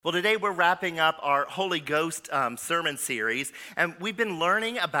Well, today we're wrapping up our Holy Ghost sermon series, and we've been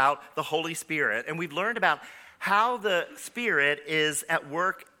learning about the Holy Spirit, and we've learned about how the Spirit is at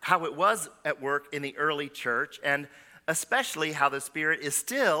work, how it was at work in the early church, and especially how the Spirit is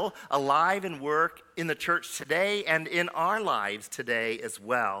still alive and work in the church today and in our lives today as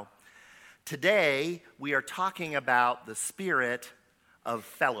well. Today, we are talking about the Spirit of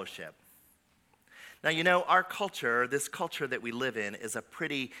fellowship. Now, you know, our culture, this culture that we live in, is a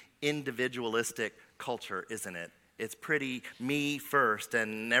pretty individualistic culture, isn't it? It's pretty me first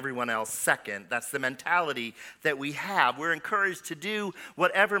and everyone else second. That's the mentality that we have. We're encouraged to do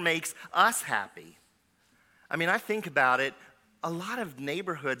whatever makes us happy. I mean, I think about it, a lot of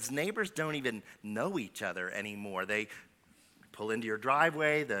neighbors don't even know each other anymore. They pull into your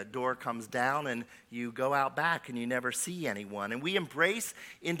driveway, the door comes down, and you go out back and you never see anyone. And we embrace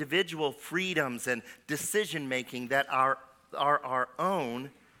individual freedoms and decision-making that are our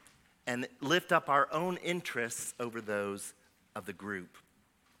own and lift up our own interests over those of the group.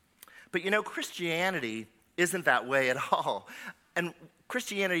 But you know, Christianity isn't that way at all. And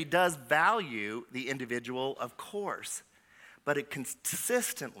Christianity does value the individual, of course, but it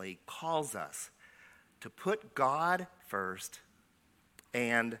consistently calls us to put God first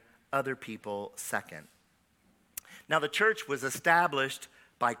and other people second. Now, the church was established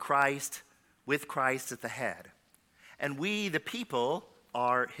by Christ, with Christ at the head. And we, the people,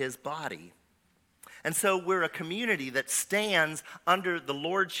 are his body. And so we're a community that stands under the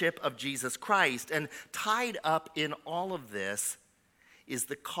lordship of Jesus Christ. And tied up in all of this is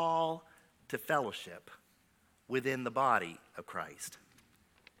the call to fellowship within the body of Christ.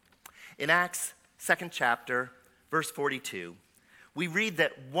 In Acts 2nd chapter, verse 42, we read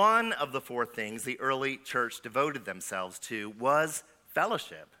that one of the four things the early church devoted themselves to was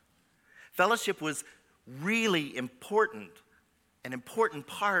fellowship. Fellowship was really important, an important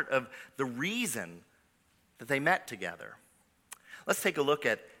part of the reason that they met together. Let's take a look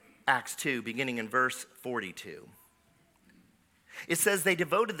at Acts 2, beginning in verse 42. It says, "They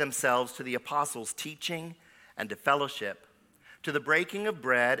devoted themselves to the apostles' teaching and to fellowship, to the breaking of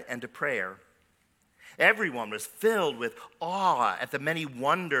bread and to prayer. Everyone was filled with awe at the many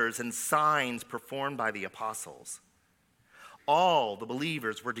wonders and signs performed by the apostles. All the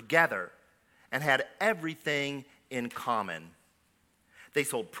believers were together and had everything in common. They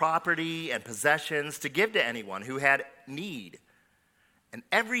sold property and possessions to give to anyone who had need. And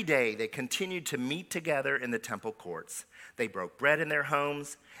every day they continued to meet together in the temple courts. They broke bread in their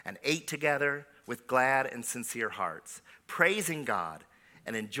homes and ate together with glad and sincere hearts, praising God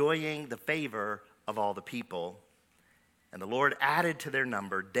and enjoying the favor of all the people. And the Lord added to their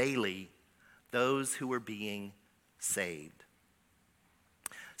number daily those who were being saved."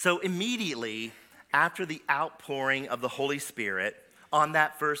 So immediately after the outpouring of the Holy Spirit on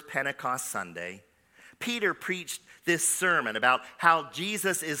that first Pentecost Sunday, Peter preached this sermon about how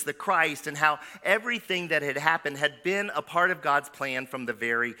Jesus is the Christ and how everything that had happened had been a part of God's plan from the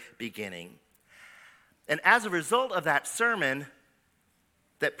very beginning. And as a result of that sermon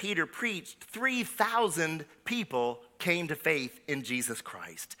that Peter preached, 3,000 people came to faith in Jesus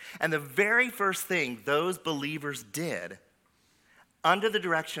Christ. And the very first thing those believers did, under the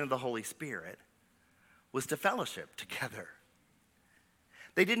direction of the Holy Spirit, was to fellowship together.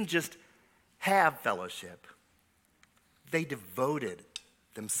 They didn't just have fellowship, they devoted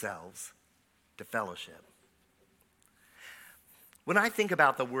themselves to fellowship. When I think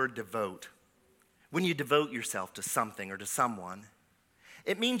about the word devote, when you devote yourself to something or to someone,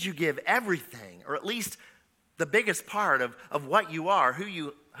 it means you give everything, or at least the biggest part of what you are, who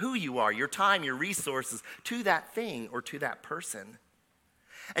you are, your time, your resources, to that thing or to that person.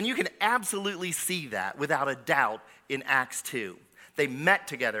 And you can absolutely see that without a doubt in Acts 2. They met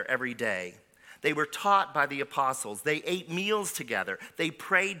together every day. They were taught by the apostles. They ate meals together. They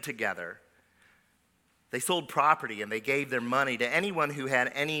prayed together. They sold property and they gave their money to anyone who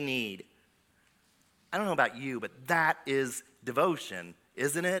had any need. I don't know about you, but that is devotion,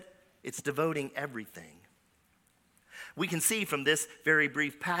 isn't it? It's devoting everything. We can see from this very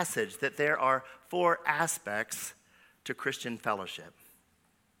brief passage that there are four aspects to Christian fellowship.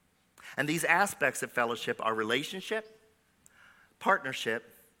 And these aspects of fellowship are relationship,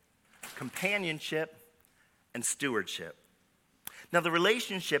 partnership, companionship, and stewardship. Now, the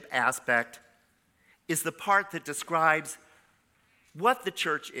relationship aspect is the part that describes what the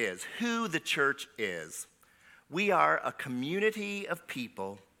church is, who the church is. We are a community of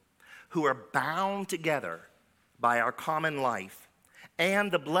people who are bound together by our common life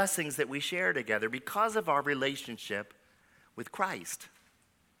and the blessings that we share together because of our relationship with Christ.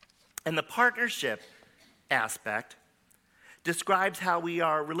 And the partnership aspect describes how we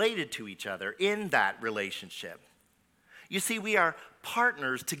are related to each other in that relationship. You see, we are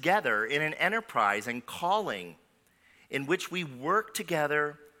partners together in an enterprise and calling in which we work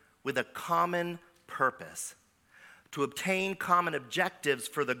together with a common purpose to obtain common objectives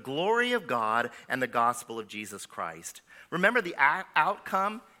for the glory of God and the gospel of Jesus Christ. Remember the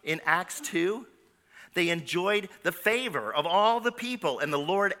outcome in Acts 2? They enjoyed the favor of all the people, and the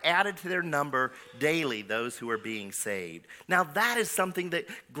Lord added to their number daily those who were being saved. Now that is something that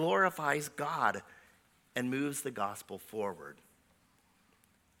glorifies God and moves the gospel forward.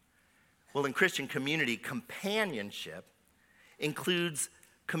 Well, in Christian community, companionship includes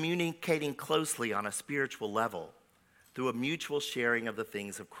communicating closely on a spiritual level through a mutual sharing of the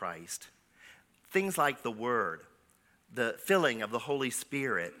things of Christ. Things like the Word, the filling of the Holy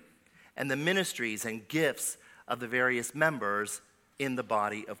Spirit, and the ministries and gifts of the various members in the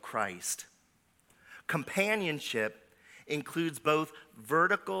body of Christ. Companionship includes both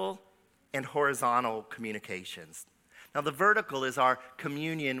vertical and horizontal communications. Now, the vertical is our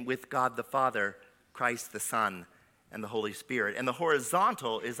communion with God the Father, Christ the Son, and the Holy Spirit. And the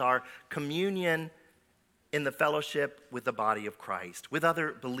horizontal is our communion in the fellowship with the body of Christ, with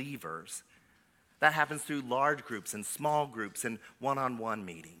other believers. That happens through large groups and small groups and one-on-one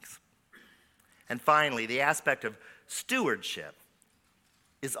meetings. And finally, the aspect of stewardship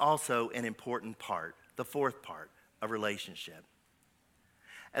is also an important part, the fourth part of relationship.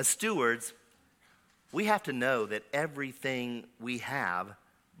 As stewards, we have to know that everything we have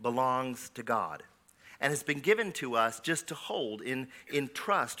belongs to God and has been given to us just to hold in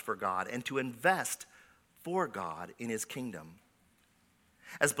trust for God and to invest for God in his kingdom.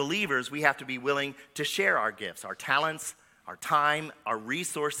 As believers, we have to be willing to share our gifts, our talents, our time, our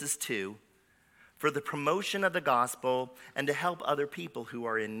resources too, for the promotion of the gospel and to help other people who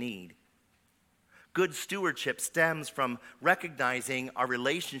are in need. Good stewardship stems from recognizing our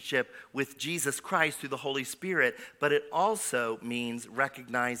relationship with Jesus Christ through the Holy Spirit, but it also means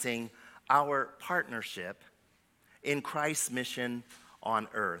recognizing our partnership in Christ's mission on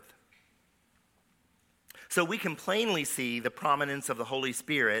earth. So we can plainly see the prominence of the Holy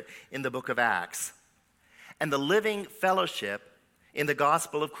Spirit in the book of Acts. And the living fellowship in the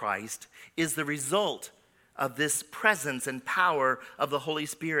gospel of Christ is the result of this presence and power of the Holy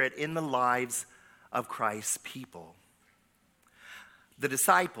Spirit in the lives of Christ's people. The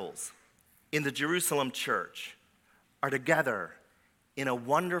disciples in the Jerusalem church are together in a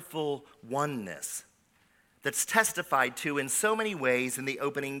wonderful oneness that's testified to in so many ways in the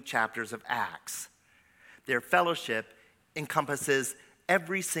opening chapters of Acts. Their fellowship encompasses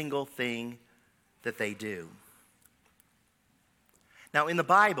every single thing that they do. Now, in the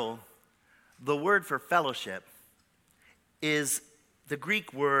Bible, the word for fellowship is the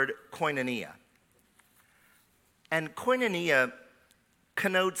Greek word koinonia. And koinonia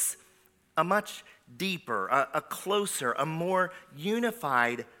connotes a much deeper, a closer, a more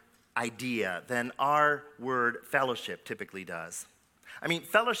unified idea than our word fellowship typically does. I mean,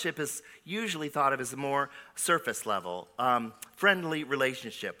 fellowship is usually thought of as a more surface level, friendly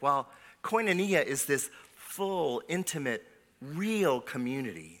relationship, while koinonia is this full, intimate, real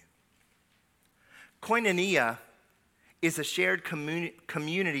community. Koinonia is a shared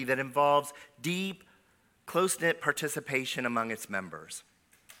community that involves deep, close-knit participation among its members.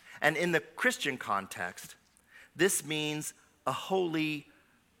 And in the Christian context, this means a holy,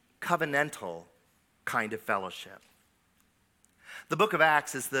 covenantal kind of fellowship. The book of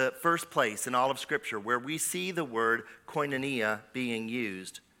Acts is the first place in all of Scripture where we see the word koinonia being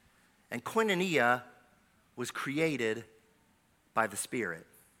used. And koinonia was created by the Spirit.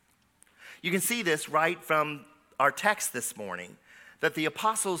 You can see this right from our text this morning, that the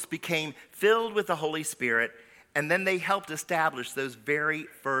apostles became filled with the Holy Spirit, and then they helped establish those very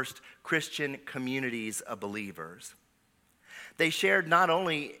first Christian communities of believers. They shared not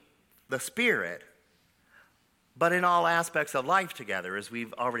only the Spirit, but in all aspects of life together, as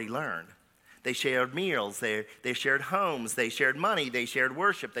we've already learned. They shared meals, they shared homes, they shared money, they shared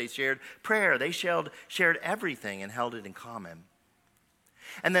worship, they shared prayer, they shared everything and held it in common.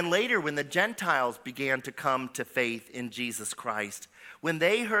 And then later, when the Gentiles began to come to faith in Jesus Christ, when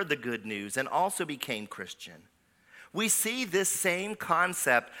they heard the good news and also became Christian, we see this same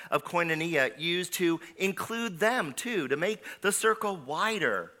concept of koinonia used to include them too, to make the circle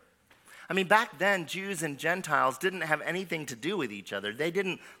wider. I mean, back then, Jews and Gentiles didn't have anything to do with each other. They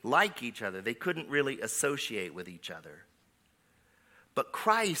didn't like each other. They couldn't really associate with each other. But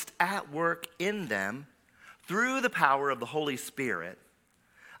Christ at work in them, through the power of the Holy Spirit,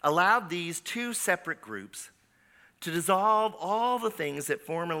 allowed these two separate groups to dissolve all the things that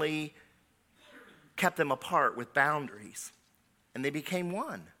formerly kept them apart with boundaries and they became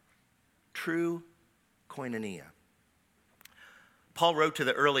one. True koinonia. Paul wrote to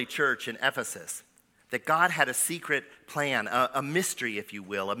the early church in Ephesus that God had a secret plan, a mystery, if you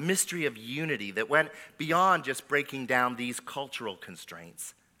will, a mystery of unity that went beyond just breaking down these cultural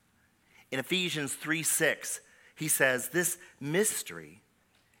constraints. In Ephesians 3:6, he says, this mystery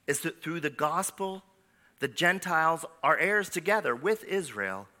is that through the gospel, the Gentiles are heirs together with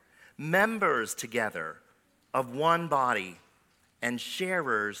Israel, members together of one body, and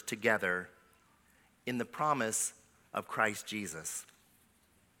sharers together in the promise of Christ Jesus.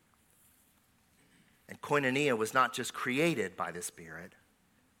 And koinonia was not just created by the Spirit,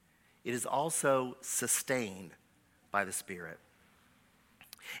 it is also sustained by the Spirit.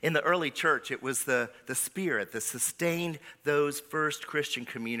 In the early church, it was the Spirit that sustained those first Christian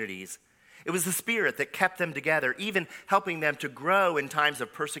communities. It was the Spirit that kept them together, even helping them to grow in times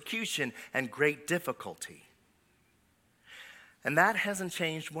of persecution and great difficulty. And that hasn't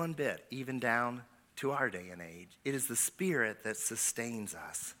changed one bit, even down to our day and age. It is the Spirit that sustains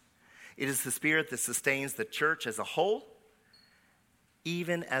us. It is the Spirit that sustains the church as a whole,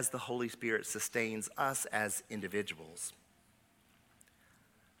 even as the Holy Spirit sustains us as individuals.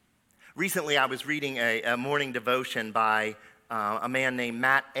 Recently, I was reading a morning devotion by a man named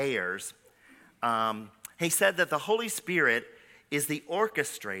Matt Ayers. He said that the Holy Spirit is the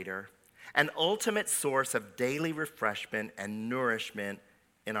orchestrator and ultimate source of daily refreshment and nourishment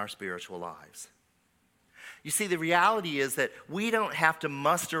in our spiritual lives. You see, the reality is that we don't have to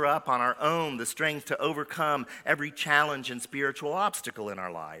muster up on our own the strength to overcome every challenge and spiritual obstacle in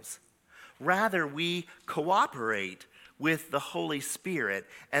our lives. Rather, we cooperate with the Holy Spirit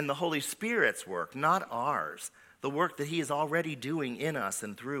and the Holy Spirit's work, not ours, the work that He is already doing in us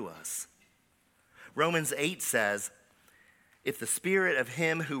and through us. Romans 8 says, if the Spirit of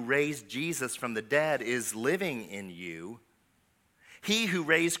Him who raised Jesus from the dead is living in you, He who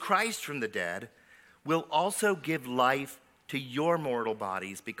raised Christ from the dead will also give life to your mortal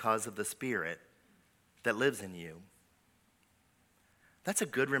bodies because of the Spirit that lives in you. That's a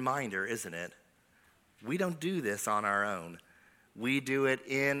good reminder, isn't it? We don't do this on our own. We do it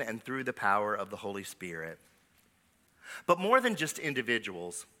in and through the power of the Holy Spirit. But more than just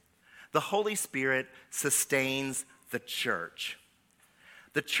individuals, the Holy Spirit sustains the church.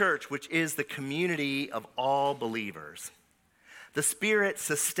 The church, which is the community of all believers. The Spirit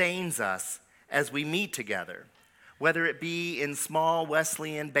sustains us as we meet together, whether it be in small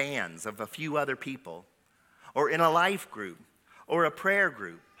Wesleyan bands of a few other people, or in a life group, or a prayer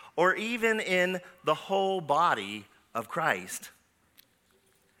group, or even in the whole body of Christ.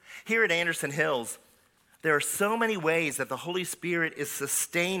 Here at Anderson Hills, there are so many ways that the Holy Spirit is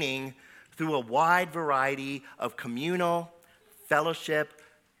sustaining through a wide variety of communal, fellowship,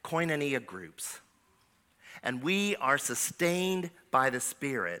 koinonia groups. And we are sustained by the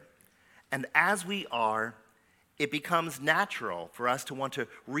Spirit. And as we are, it becomes natural for us to want to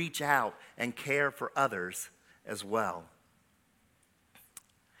reach out and care for others as well.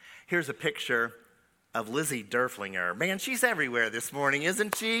 Here's a picture of Lizzie Derflinger. Man, she's everywhere this morning,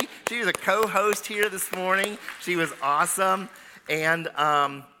 isn't she? She was a co-host here this morning. She was awesome. And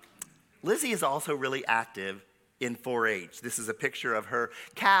Lizzie is also really active in 4-H. This is a picture of her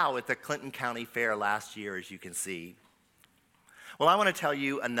cow at the Clinton County Fair last year, as you can see. Well, I want to tell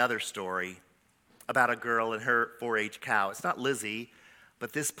you another story about a girl and her 4-H cow. It's not Lizzie,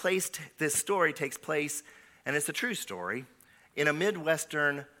 but this story takes place, and it's a true story, in a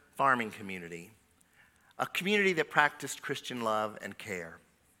Midwestern farming community, a community that practiced Christian love and care.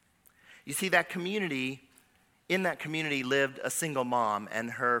 You see, in that community lived a single mom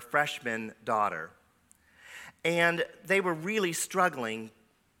and her freshman daughter. And they were really struggling,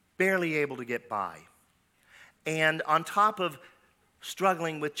 barely able to get by. And on top of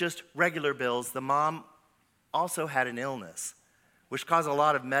struggling with just regular bills, the mom also had an illness, which caused a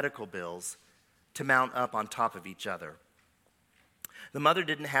lot of medical bills to mount up on top of each other. The mother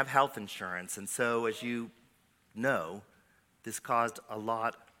didn't have health insurance, and so, as you know, this caused a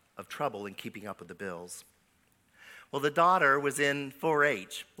lot of trouble in keeping up with the bills. Well, the daughter was in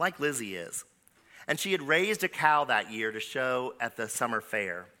 4-H, like Lizzie is, and she had raised a cow that year to show at the summer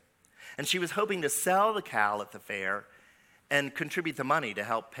fair. And she was hoping to sell the cow at the fair and contribute the money to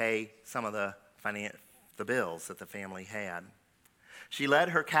help pay some of the bills that the family had. She led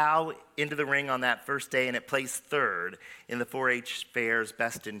her cow into the ring on that first day, and it placed third in the 4-H Fair's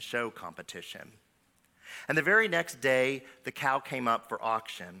Best in Show competition. And the very next day, the cow came up for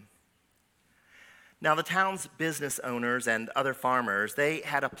auction. Now, the town's business owners and other farmers, they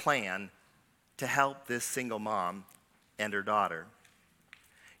had a plan to help this single mom and her daughter.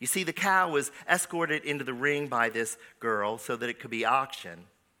 You see, the cow was escorted into the ring by this girl so that it could be auctioned.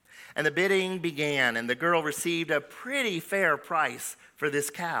 And the bidding began, and the girl received a pretty fair price for this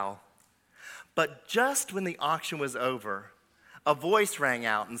cow. But just when the auction was over, a voice rang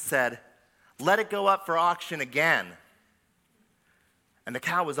out and said, "Let it go up for auction again." And the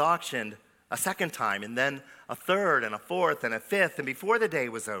cow was auctioned a second time, and then a third, and a fourth, and a fifth. And before the day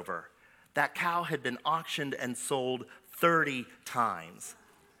was over, that cow had been auctioned and sold 30 times.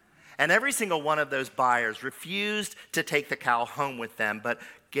 And every single one of those buyers refused to take the cow home with them, but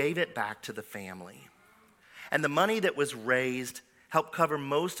gave it back to the family. And the money that was raised helped cover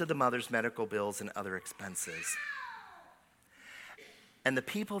most of the mother's medical bills and other expenses. And the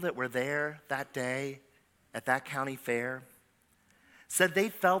people that were there that day at that county fair said they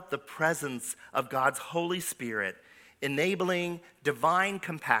felt the presence of God's Holy Spirit enabling divine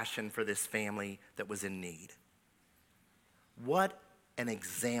compassion for this family that was in need. What an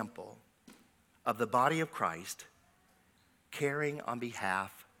example of the body of Christ caring on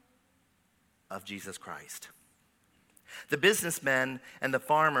behalf of Jesus Christ. The businessmen and the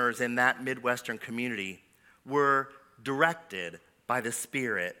farmers in that Midwestern community were directed by the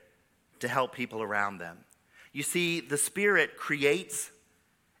Spirit to help people around them. You see, the Spirit creates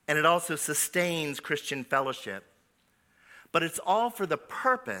and it also sustains Christian fellowship, but it's all for the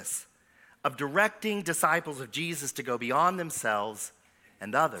purpose of directing disciples of Jesus to go beyond themselves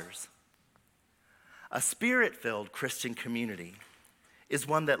and others. A Spirit-filled Christian community is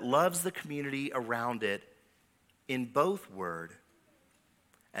one that loves the community around it in both word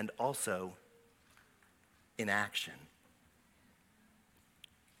and also in action.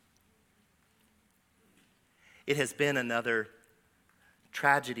 It has been another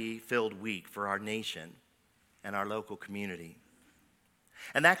tragedy-filled week for our nation and our local community.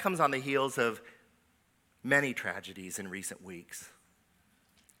 And that comes on the heels of many tragedies in recent weeks.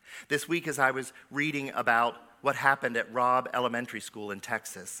 This week, as I was reading about what happened at Robb Elementary School in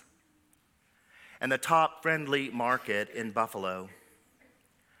Texas, and the Top Friendly Market in Buffalo,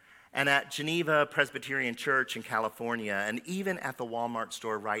 and at Geneva Presbyterian Church in California, and even at the Walmart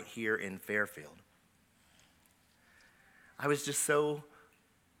store right here in Fairfield, I was just so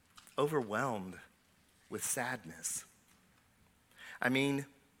overwhelmed with sadness. I mean,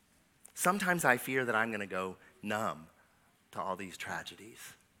 sometimes I fear that I'm going to go numb to all these tragedies.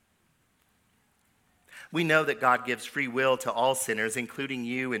 We know that God gives free will to all sinners, including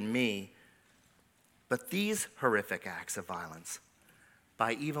you and me. But these horrific acts of violence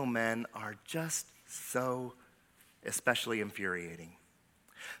by evil men are just so especially infuriating.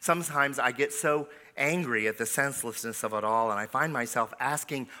 Sometimes I get so angry at the senselessness of it all, and I find myself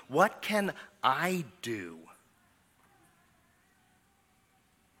asking, what can I do?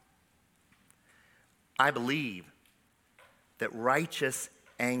 I believe that righteous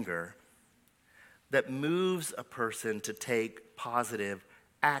anger that moves a person to take positive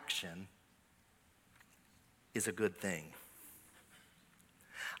action is a good thing.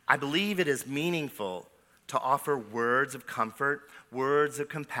 I believe it is meaningful to offer words of comfort, words of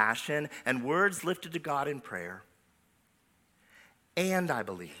compassion, and words lifted to God in prayer. And I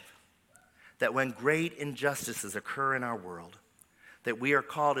believe that when great injustices occur in our world, that we are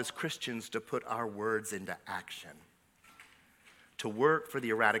called as Christians to put our words into action, to work for the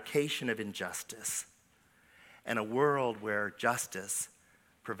eradication of injustice and a world where justice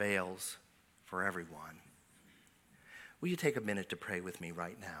prevails for everyone. Will you take a minute to pray with me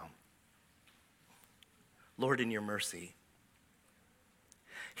right now? Lord, in your mercy,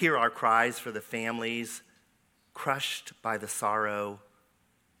 hear our cries for the families crushed by the sorrow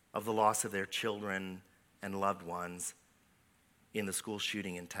of the loss of their children and loved ones in the school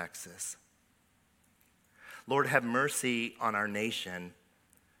shooting in Texas. Lord, have mercy on our nation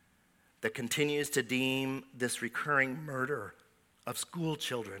that continues to deem this recurring murder of school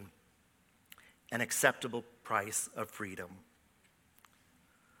children an acceptable price of freedom.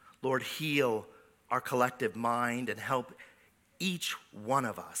 Lord, heal our collective mind and help each one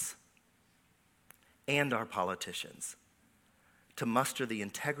of us and our politicians to muster the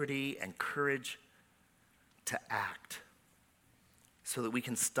integrity and courage to act so that we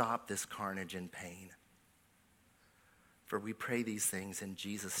can stop this carnage and pain. For we pray these things in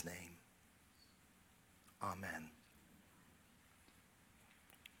Jesus' name. Amen.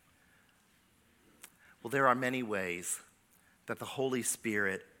 Well, there are many ways that the Holy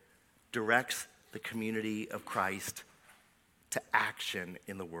Spirit directs the community of Christ to action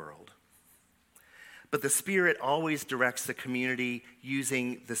in the world. But the Spirit always directs the community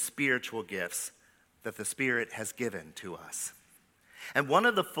using the spiritual gifts that the Spirit has given to us. And one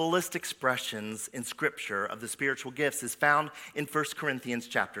of the fullest expressions in Scripture of the spiritual gifts is found in 1 Corinthians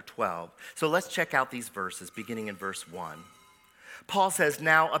chapter 12. So let's check out these verses, beginning in verse 1. Paul says,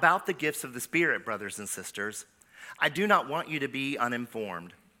 "Now about the gifts of the Spirit, brothers and sisters, I do not want you to be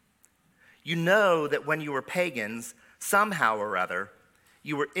uninformed. You know that when you were pagans, somehow or other,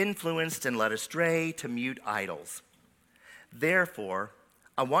 you were influenced and led astray to mute idols. Therefore,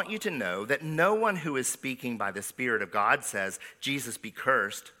 I want you to know that no one who is speaking by the Spirit of God says, 'Jesus be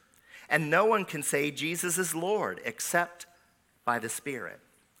cursed,' and no one can say Jesus is Lord except by the Spirit.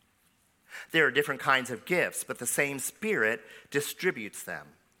 There are different kinds of gifts, but the same Spirit distributes them.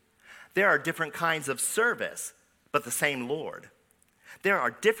 There are different kinds of service, but the same Lord. There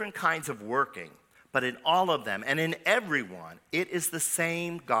are different kinds of working, but in all of them and in everyone, it is the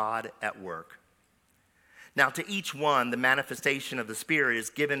same God at work. Now to each one, the manifestation of the Spirit is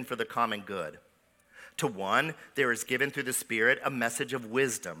given for the common good. To one, there is given through the Spirit a message of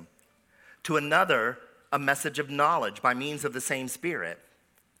wisdom. To another, a message of knowledge by means of the same Spirit.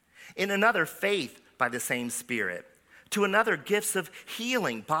 In another, faith by the same Spirit. To another, gifts of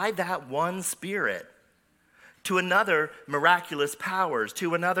healing by that one Spirit. To another, miraculous powers.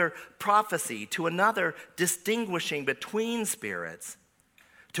 To another, prophecy. To another, distinguishing between spirits.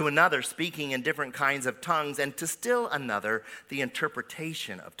 To another, speaking in different kinds of tongues. And to still another, the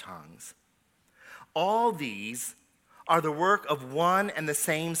interpretation of tongues. All these are the work of one and the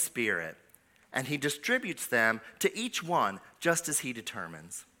same Spirit, and he distributes them to each one just as he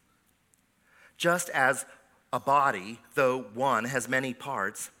determines. Just as a body, though one, has many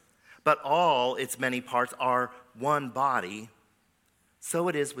parts, but all its many parts are one body, so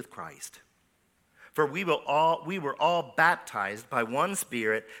it is with Christ. For we were all baptized by one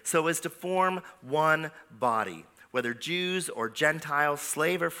Spirit so as to form one body, whether Jews or Gentiles,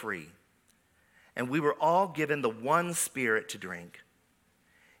 slave or free. And we were all given the one Spirit to drink.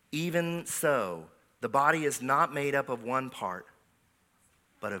 Even so, the body is not made up of one part,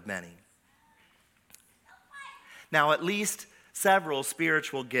 but of many." Now, at least several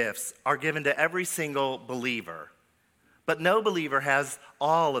spiritual gifts are given to every single believer, but no believer has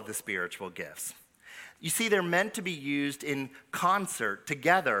all of the spiritual gifts. You see, they're meant to be used in concert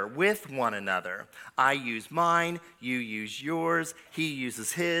together with one another. I use mine, you use yours, he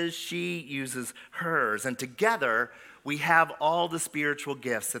uses his, she uses hers, and together we have all the spiritual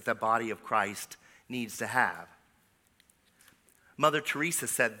gifts that the body of Christ needs to have. Mother Teresa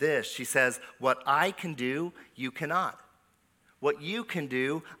said this. She says, "What I can do, you cannot. What you can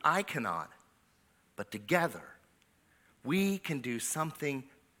do, I cannot. But together, we can do something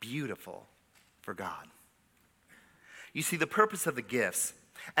beautiful for God." You see, the purpose of the gifts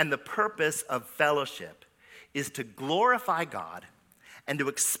and the purpose of fellowship is to glorify God and to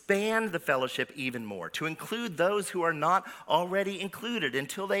expand the fellowship even more, to include those who are not already included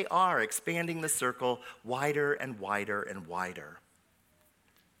until they are, expanding the circle wider and wider and wider.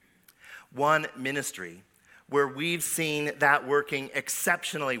 One ministry where we've seen that working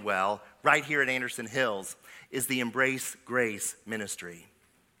exceptionally well right here at Anderson Hills is the Embrace Grace ministry.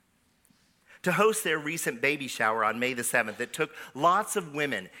 To host their recent baby shower on May the 7th, it took lots of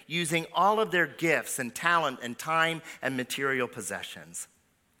women using all of their gifts and talent and time and material possessions.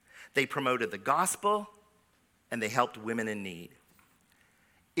 They promoted the gospel and they helped women in need.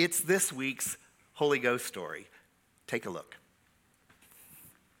 It's this week's Holy Ghost story. Take a look.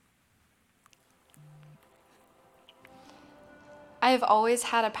 I've always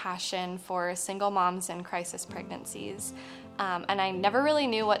had a passion for single moms and crisis pregnancies, and I never really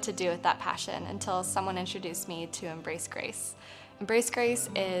knew what to do with that passion until someone introduced me to Embrace Grace. Embrace Grace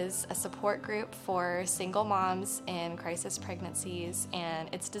is a support group for single moms in crisis pregnancies, and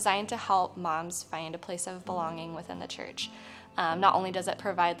it's designed to help moms find a place of belonging within the church. Not only does it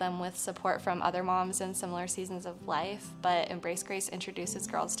provide them with support from other moms in similar seasons of life, but Embrace Grace introduces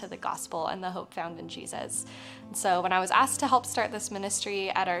girls to the gospel and the hope found in Jesus. And so when I was asked to help start this ministry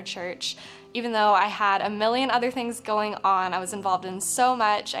at our church, even though I had a million other things going on, I was involved in so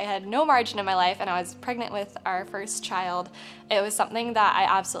much, I had no margin in my life, and I was pregnant with our first child, it was something that I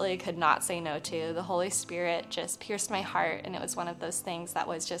absolutely could not say no to. The Holy Spirit just pierced my heart, and it was one of those things that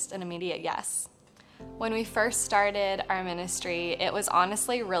was just an immediate yes. When we first started our ministry, it was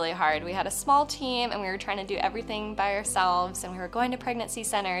honestly really hard. We had a small team and we were trying to do everything by ourselves, and we were going to pregnancy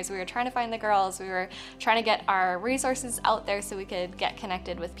centers, we were trying to find the girls, we were trying to get our resources out there so we could get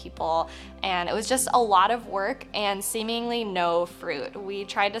connected with people, and it was just a lot of work and seemingly no fruit. We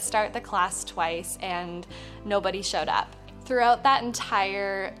tried to start the class twice and nobody showed up. Throughout that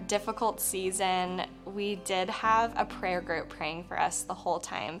entire difficult season, we did have a prayer group praying for us the whole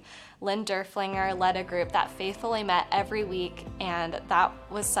time. Lynn Derflinger led a group that faithfully met every week, and that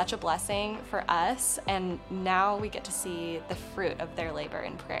was such a blessing for us, and now we get to see the fruit of their labor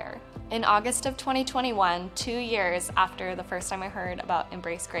in prayer. In August of 2021, 2 years after the first time I heard about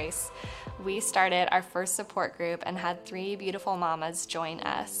Embrace Grace, we started our first support group and had 3 beautiful mamas join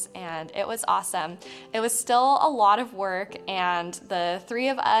us, and it was awesome. It was still a lot of work, and the 3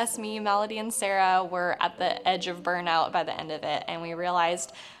 of us, me, Melody, and Sarah, were at the edge of burnout by the end of it, and we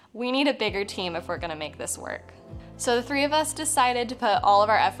realized we need a bigger team if we're gonna make this work. So the 3 of us decided to put all of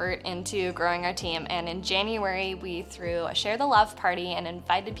our effort into growing our team, and in January we threw a Share the Love party and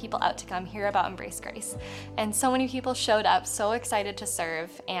invited people out to come hear about Embrace Grace. And so many people showed up, so excited to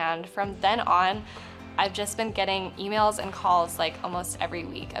serve, and from then on, I've just been getting emails and calls like almost every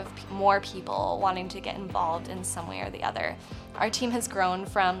week of more people wanting to get involved in some way or the other. Our team has grown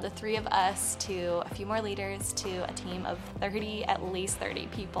from the 3 of us to a few more leaders to a team of 30, at least 30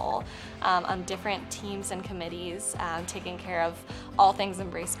 people on different teams and committees taking care of all things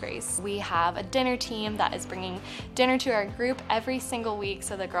Embrace Grace. We have a dinner team that is bringing dinner to our group every single week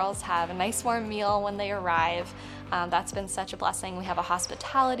so the girls have a nice warm meal when they arrive. That's been such a blessing. We have a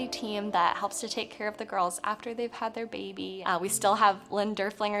hospitality team that helps to take care of the girls after they've had their baby. We still have Lynn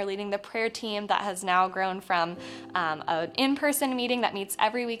Derflinger leading the prayer team that has now grown from an in-person meeting that meets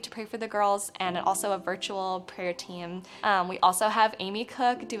every week to pray for the girls and also a virtual prayer team. We also have Amy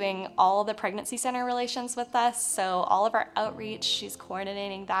Cook doing all the pregnancy center relations with us, so all of our outreach, she's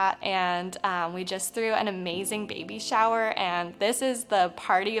coordinating that. And we just threw an amazing baby shower, and this is the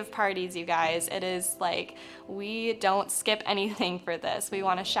party of parties, you guys. It is like, we don't skip anything for this. We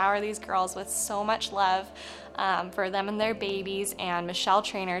want to shower these girls with so much love for them and their babies, and Michelle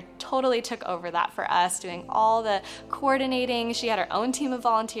Trainer totally took over that for us, doing all the coordinating. She had her own team of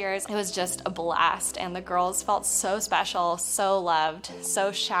volunteers. It was just a blast, and the girls felt so special, so loved,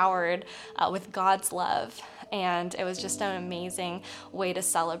 so showered with God's love, and it was just an amazing way to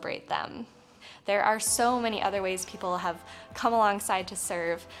celebrate them. There are so many other ways people have come alongside to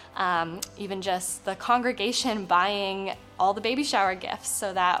serve, even just the congregation buying all the baby shower gifts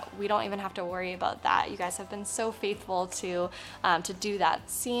so that we don't even have to worry about that. You guys have been so faithful to do that.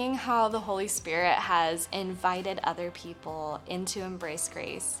 Seeing how the Holy Spirit has invited other people into Embrace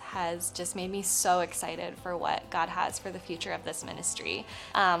Grace has just made me so excited for what God has for the future of this ministry.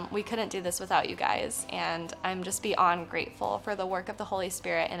 We couldn't do this without you guys, and I'm just beyond grateful for the work of the Holy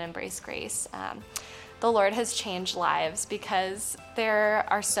Spirit in Embrace Grace. The Lord has changed lives because there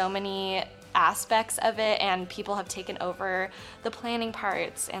are so many aspects of it, and people have taken over the planning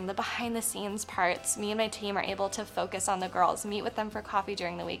parts and the behind the scenes parts. Me and my team are able to focus on the girls, meet with them for coffee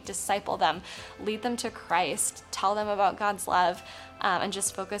during the week, disciple them, lead them to Christ, tell them about God's love, and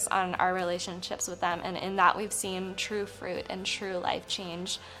just focus on our relationships with them. And in that we've seen true fruit and true life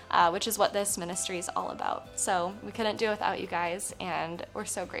change, which is what this ministry is all about. So we couldn't do it without you guys, and we're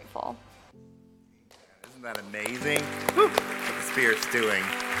so grateful. Isn't that amazing? Whew, what the Spirit's doing.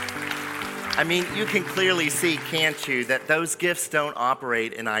 I mean, you can clearly see, can't you, that those gifts don't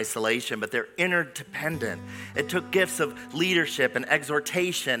operate in isolation, but they're interdependent. It took gifts of leadership and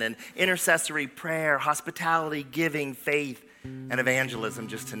exhortation and intercessory prayer, hospitality, giving, faith, and evangelism,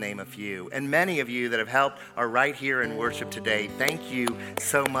 just to name a few. And many of you that have helped are right here in worship today. Thank you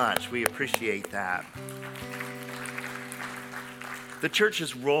so much. We appreciate that. The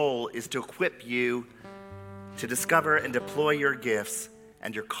church's role is to equip you to discover and deploy your gifts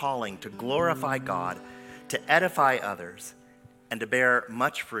and your calling to glorify God, to edify others, and to bear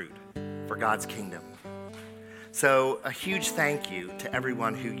much fruit for God's kingdom. So a huge thank you to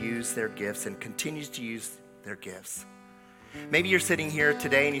everyone who used their gifts and continues to use their gifts. Maybe you're sitting here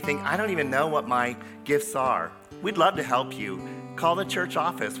today and you think, I don't even know what my gifts are. We'd love to help you. Call the church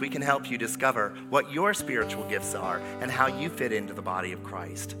office. We can help you discover what your spiritual gifts are and how you fit into the body of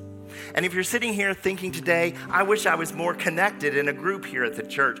Christ. And if you're sitting here thinking today, I wish I was more connected in a group here at the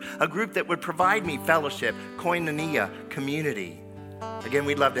church, a group that would provide me fellowship, koinonia, community. Again,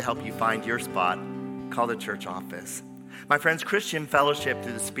 we'd love to help you find your spot. Call the church office. My friends, Christian fellowship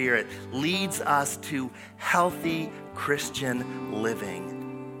through the Spirit leads us to healthy Christian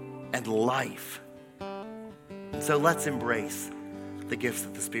living and life. And so let's embrace the gifts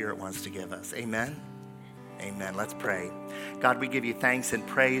that the Spirit wants to give us. Amen? Amen. Let's pray. God, we give you thanks and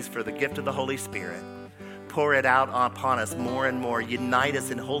praise for the gift of the Holy Spirit. Pour it out upon us more and more. Unite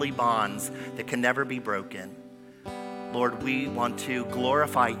us in holy bonds that can never be broken. Lord, we want to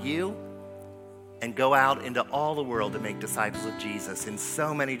glorify you and go out into all the world to make disciples of Jesus in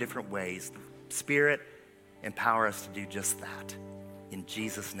so many different ways. Spirit, empower us to do just that. In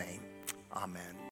Jesus' name, amen.